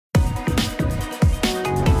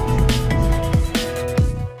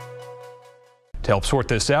To help sort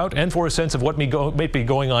this out and for a sense of what might be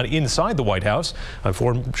going on inside the White House,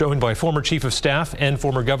 I'm joined by former Chief of Staff and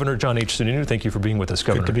former Governor John H. Sununu. Thank you for being with us,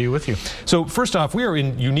 Governor. Good to be with you. So first off, we are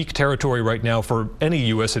in unique territory right now for any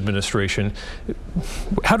U.S. administration.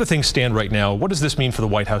 How do things stand right now? What does this mean for the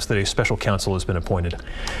White House that a special counsel has been appointed?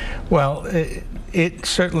 Well, it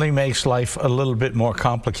certainly makes life a little bit more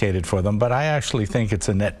complicated for them, but I actually think it's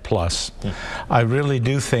a net plus. I really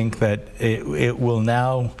do think that it will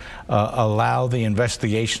now allow the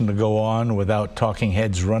investigation to go on without talking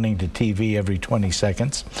heads running to TV every 20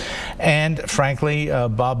 seconds. And frankly,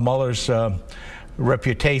 Bob Mueller's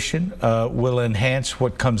reputation will enhance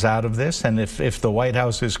what comes out of this, and if the White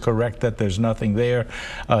House is correct that there's nothing there,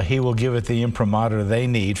 he will give it the imprimatur they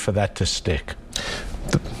need for that to stick.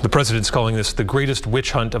 The president's calling this the greatest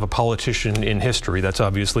witch hunt of a politician in history. That's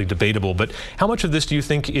obviously debatable, but how much of this do you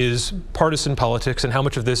think is partisan politics, and how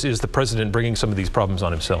much of this is the president bringing some of these problems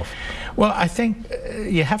on himself? Well, I think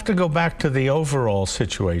you have to go back to the overall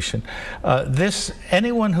situation.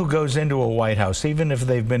 Anyone who goes into a White House, even if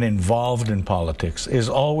they've been involved in politics, is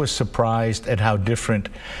always surprised at how different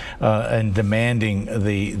and demanding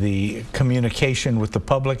the communication with the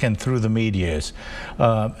public and through the media is.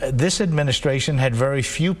 This administration had very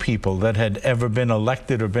few people that had ever been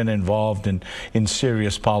elected or been involved in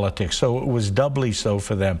serious politics, so it was doubly so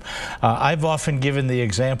for them. I've often given the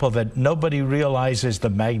example that nobody realizes the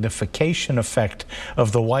magnification effect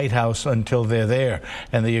of the White House until they're there.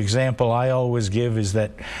 And the example I always give is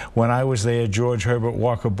that when I was there, George Herbert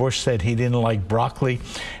Walker Bush said he didn't like broccoli,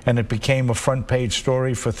 and it became a front page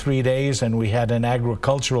story for 3 days, and we had an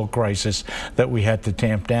agricultural crisis that we had to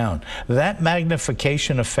tamp down. That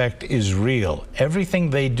magnification effect is real. Everything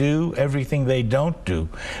they do, everything they don't do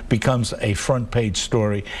becomes a front page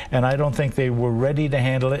story, and I don't think they were ready to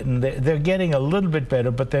handle it, and they're getting a little bit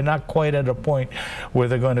better, but they're not quite at a point where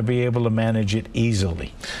they're going to be able to manage it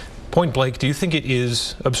easily. Point blank, do you think it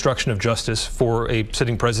is obstruction of justice for a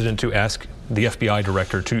sitting president to ask the FBI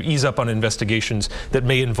director to ease up on investigations that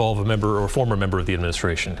may involve a member or former member of the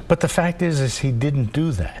administration? But the fact is he didn't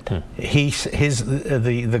do that.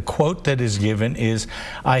 The quote that is given is,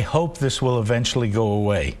 "I hope this will eventually go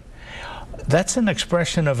away." That's an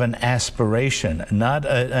expression of an aspiration, not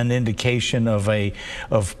an indication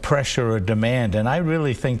of pressure or demand. And I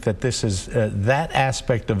really think that this is that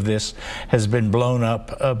aspect of this has been blown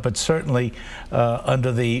up, but certainly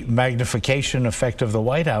under the magnification effect of the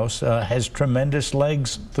White House has tremendous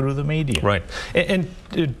legs through the media. Right. And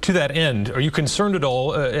to that end, are you concerned at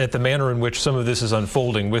all at the manner in which some of this is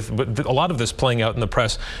unfolding, with a lot of this playing out in the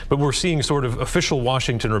press, but we're seeing sort of official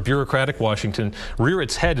Washington or bureaucratic Washington rear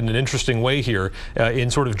its head in an interesting way here in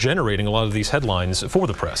sort of generating a lot of these headlines for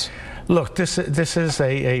the press? Look, this is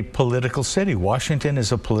a political city. Washington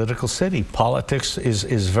is a political city. Politics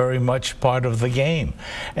is very much part of the game.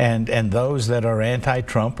 And those that are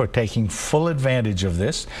anti-Trump are taking full advantage of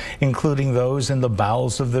this, including those in the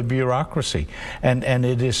bowels of the bureaucracy. And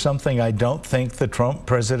it is something I don't think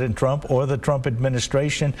President Trump or the Trump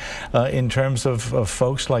administration, in terms of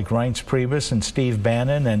folks like Reince Priebus and Steve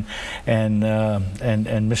Bannon and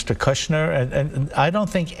Mr. Kushner, and I don't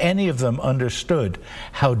think any of them understood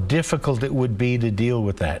how difficult it would be to deal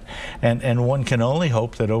with that. And one can only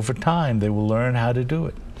hope that over time they will learn how to do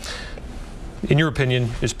it. In your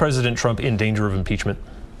opinion, is President Trump in danger of impeachment?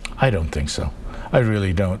 I don't think so. I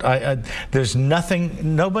really don't. There's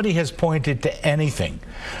nothing. Nobody has pointed to anything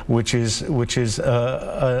which is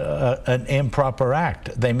an improper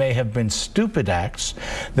act. They may have been stupid acts.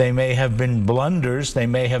 They may have been blunders. They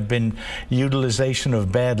may have been utilization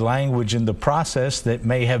of bad language in the process. That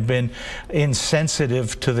may have been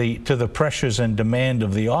insensitive to the pressures and demand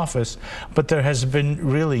of the office. But there has been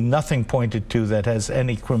really nothing pointed to that has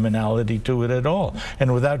any criminality to it at all.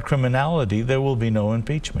 And without criminality, there will be no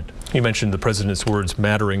impeachment. You mentioned the president's words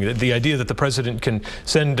mattering. The idea that the president can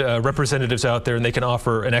send representatives out there and they can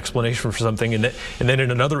offer an explanation for something, and then in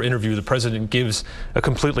another interview the president gives a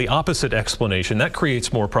completely opposite explanation, that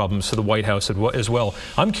creates more problems for the White House as well.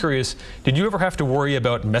 I'm curious, did you ever have to worry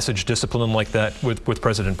about message discipline like that with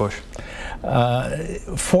President Bush?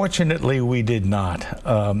 Fortunately, we did not.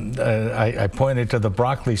 I pointed to the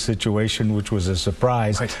broccoli situation, which was a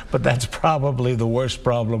surprise, right, but that's probably the worst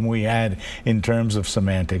problem we had in terms of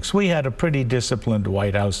semantics. We had a pretty disciplined disciplined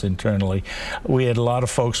White House internally. We had a lot of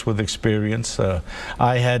folks with experience.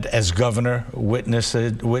 I had, as governor,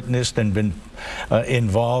 witnessed and been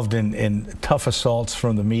involved in tough assaults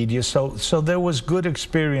from the media. So there was good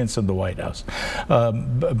experience in the White House.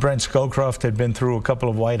 Brent Scowcroft had been through a couple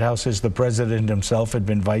of White Houses. The president himself had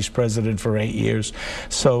been vice president for 8 years.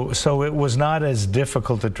 So it was not as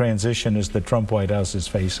difficult a transition as the Trump White House is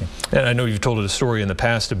facing. And I know you've told a story in the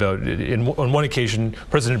past about, on one occasion,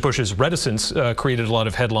 President Bush's reticence created a lot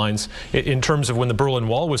of headlines in terms of when the Berlin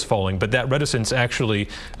Wall was falling, but that reticence actually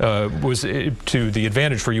was to the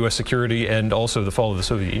advantage for U.S. security and also the fall of the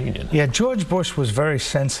Soviet Union. Yeah, George Bush was very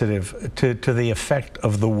sensitive to the effect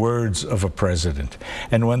of the words of a president.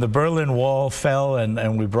 And when the Berlin Wall fell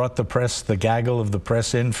and we brought the press, the gaggle of the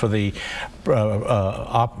press in for the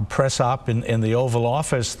press op in the Oval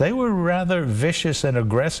Office, they were rather vicious and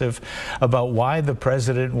aggressive about why the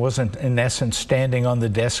president wasn't, in essence, standing on the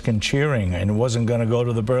desk and cheering and wasn't going to go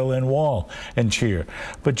to the Berlin Wall and cheer.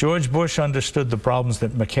 But George Bush understood the problems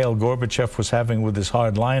that Mikhail Gorbachev was having with his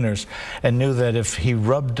hardliners and knew that if he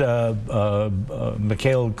rubbed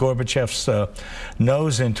Mikhail Gorbachev's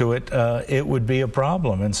nose into it, it would be a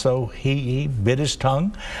problem. And so he bit his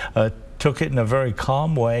tongue, took it in a very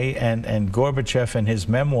calm way, and Gorbachev in his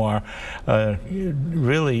memoir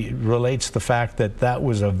really relates the fact that that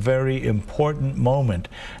was a very important moment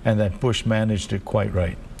and that Bush managed it quite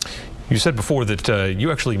right. You said before that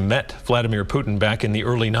you actually met Vladimir Putin back in the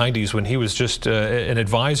early 90s when he was just an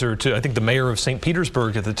advisor to, I think, the mayor of St.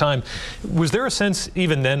 Petersburg at the time. Was there a sense,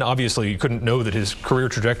 even then, obviously you couldn't know that his career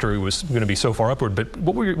trajectory was going to be so far upward, but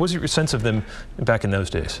what was your sense of them back in those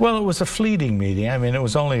days? Well, it was a fleeting meeting. I mean, it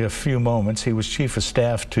was only a few moments. He was chief of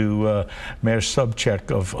staff to Mayor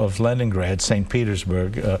Sobchak of Leningrad, St.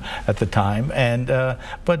 Petersburg at the time, and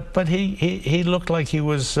but he looked like he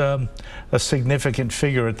was a significant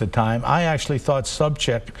figure at the time. I actually thought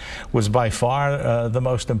Sobchak was by far the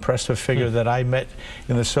most impressive figure that I met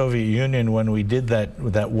in the Soviet Union when we did that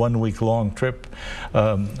 1-week-long trip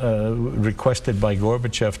requested by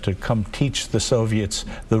Gorbachev to come teach the Soviets,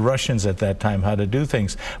 the Russians at that time, how to do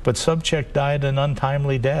things. But Sobchak died an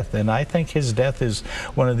untimely death, and I think his death is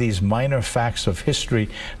one of these minor facts of history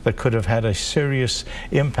that could have had a serious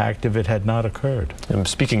impact if it had not occurred. And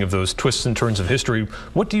speaking of those twists and turns of history,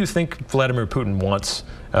 what do you think Vladimir Putin wants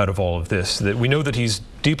out of all of this? That we know that he's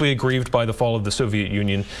deeply aggrieved by the fall of the Soviet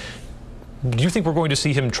Union. Do you think we're going to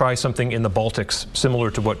see him try something in the Baltics similar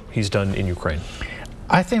to what he's done in Ukraine?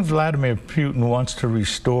 I think Vladimir Putin wants to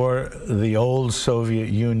restore the old Soviet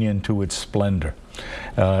Union to its splendor.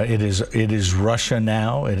 It is Russia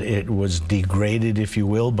now. It was degraded, if you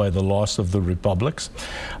will, by the loss of the republics.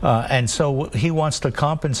 And so he wants to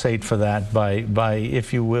compensate for that by,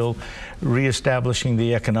 if you will, reestablishing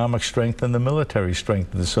the economic strength and the military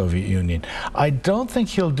strength of the Soviet Union. I don't think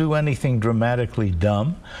he'll do anything dramatically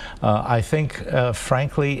dumb. I think,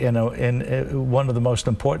 frankly, one of the most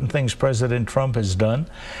important things President Trump has done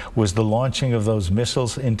was the launching of those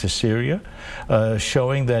missiles into Syria,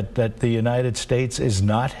 showing that the United States is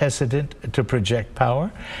not hesitant to project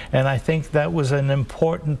power. And I think that was an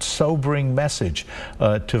important, sobering message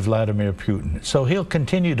to Vladimir Putin. So he'll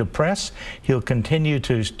continue to press, he'll continue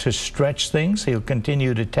to stretch things, he'll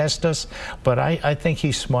continue to test us, but I think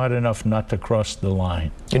he's smart enough not to cross the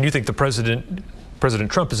line. And you think the President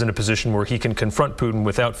Trump is in a position where he can confront Putin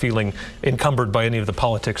without feeling encumbered by any of the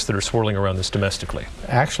politics that are swirling around this domestically?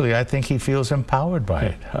 Actually, I think he feels empowered by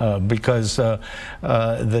it because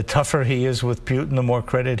the tougher he is with Putin, the more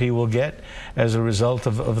credit he will get as a result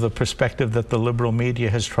of the perspective that the liberal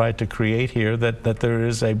media has tried to create here, that there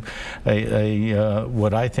is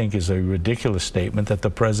what I think is a ridiculous statement that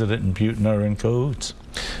the president and Putin are in cahoots.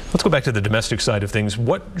 Let's go back to the domestic side of things.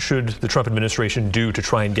 What should the Trump administration do to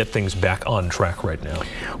try and get things back on track right now?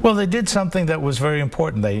 Well, they did something that was very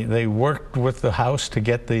important. They worked with the House to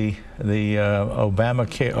get the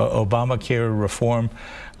Obamacare reform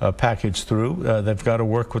package through. They've got to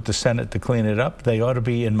work with the Senate to clean it up. They ought to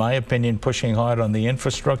be, in my opinion, pushing hard on the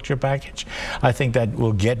infrastructure package. I think that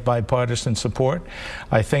will get bipartisan support.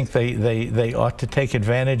 I think they ought to take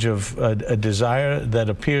advantage of a desire that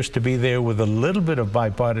appears to be there with a little bit of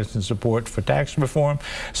bipartisan support for tax reform.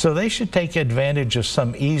 So they should take advantage of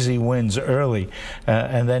some easy wins early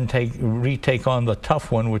and then retake on the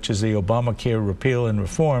tough one, which is the Obamacare repeal and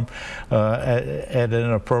reform at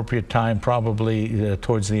an appropriate time, probably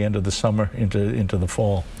towards the end of the summer into the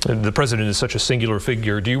fall. And the president is such a singular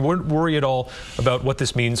figure. Do you worry at all about what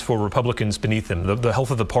this means for Republicans beneath him, the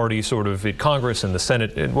health of the party sort of in Congress and the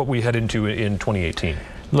Senate, and what we head into in 2018?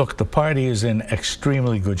 Look, the party is in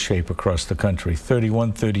extremely good shape across the country.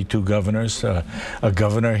 31, 32 governors, a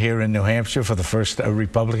governor here in New Hampshire for the first, a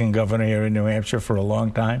Republican governor here in New Hampshire for a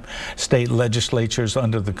long time, state legislatures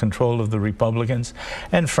under the control of the Republicans,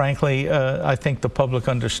 and frankly, I think the public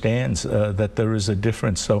understands that there is a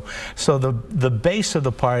difference. So the base of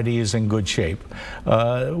the party is in good shape.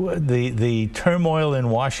 The turmoil in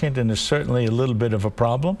Washington is certainly a little bit of a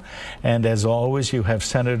problem, and as always, you have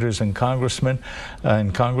senators and congressmen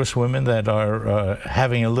and congresswomen that are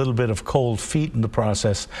having a little bit of cold feet in the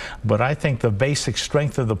process, but I think the basic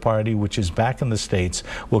strength of the party, which is back in the states,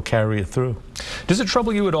 will carry it through. Does it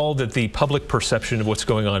trouble you at all that the public perception of what's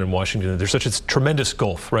going on in Washington, there's such a tremendous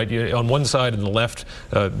gulf, right? On one side, on the left,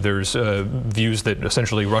 there's views that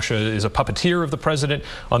essentially Russia is a puppeteer of the president.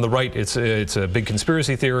 On the right, it's a big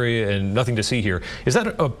conspiracy theory and nothing to see here. Is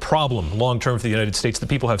that a problem long-term for the United States, that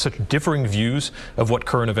people have such differing views of what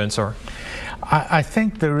current events are? I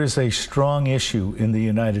think there is a strong issue in the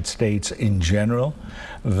United States in general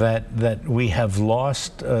that we have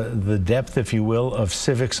lost the depth, if you will, of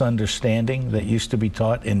civics understanding that used to be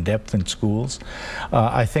taught in depth in schools.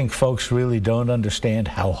 I think folks really don't understand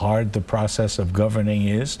how hard the process of governing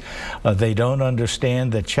is. They don't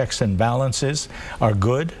understand that checks and balances are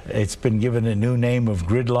good. It's been given a new name of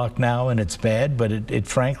gridlock now, and it's bad, but it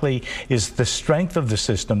frankly is the strength of the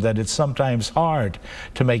system that it's sometimes hard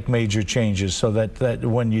to make major changes, so that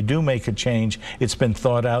when you do make a change, it's been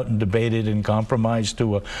thought out and debated and compromised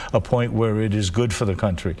to a point where it is good for the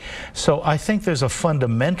country. So I think there's a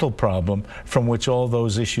fundamental problem from which all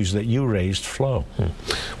those issues that you raised flow.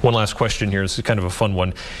 One last question here. This is kind of a fun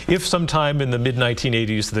one. If sometime in the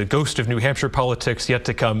mid-1980s the ghost of New Hampshire politics yet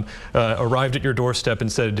to come arrived at your doorstep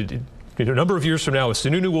and said, a number of years from now,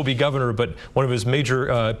 Sununu will be governor, but one of his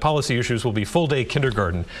major policy issues will be full-day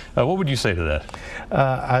kindergarten, what would you say to that?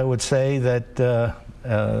 I would say that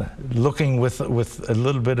looking with a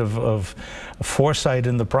little bit of foresight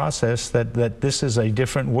in the process, that this is a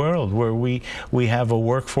different world where we have a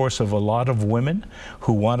workforce of a lot of women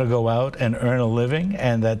who want to go out and earn a living,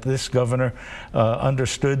 and that this governor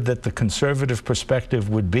understood that the conservative perspective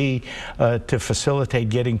would be to facilitate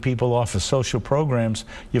getting people off of social programs.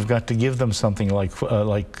 You've got to give them something like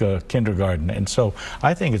kindergarten, and so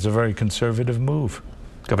I think it's a very conservative move.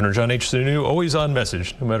 Governor John H. Sununu, always on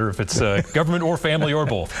message, no matter if it's government or family or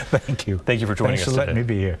both. Thank you. Thank you for joining us today. Thanks for letting me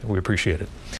be here. We appreciate it.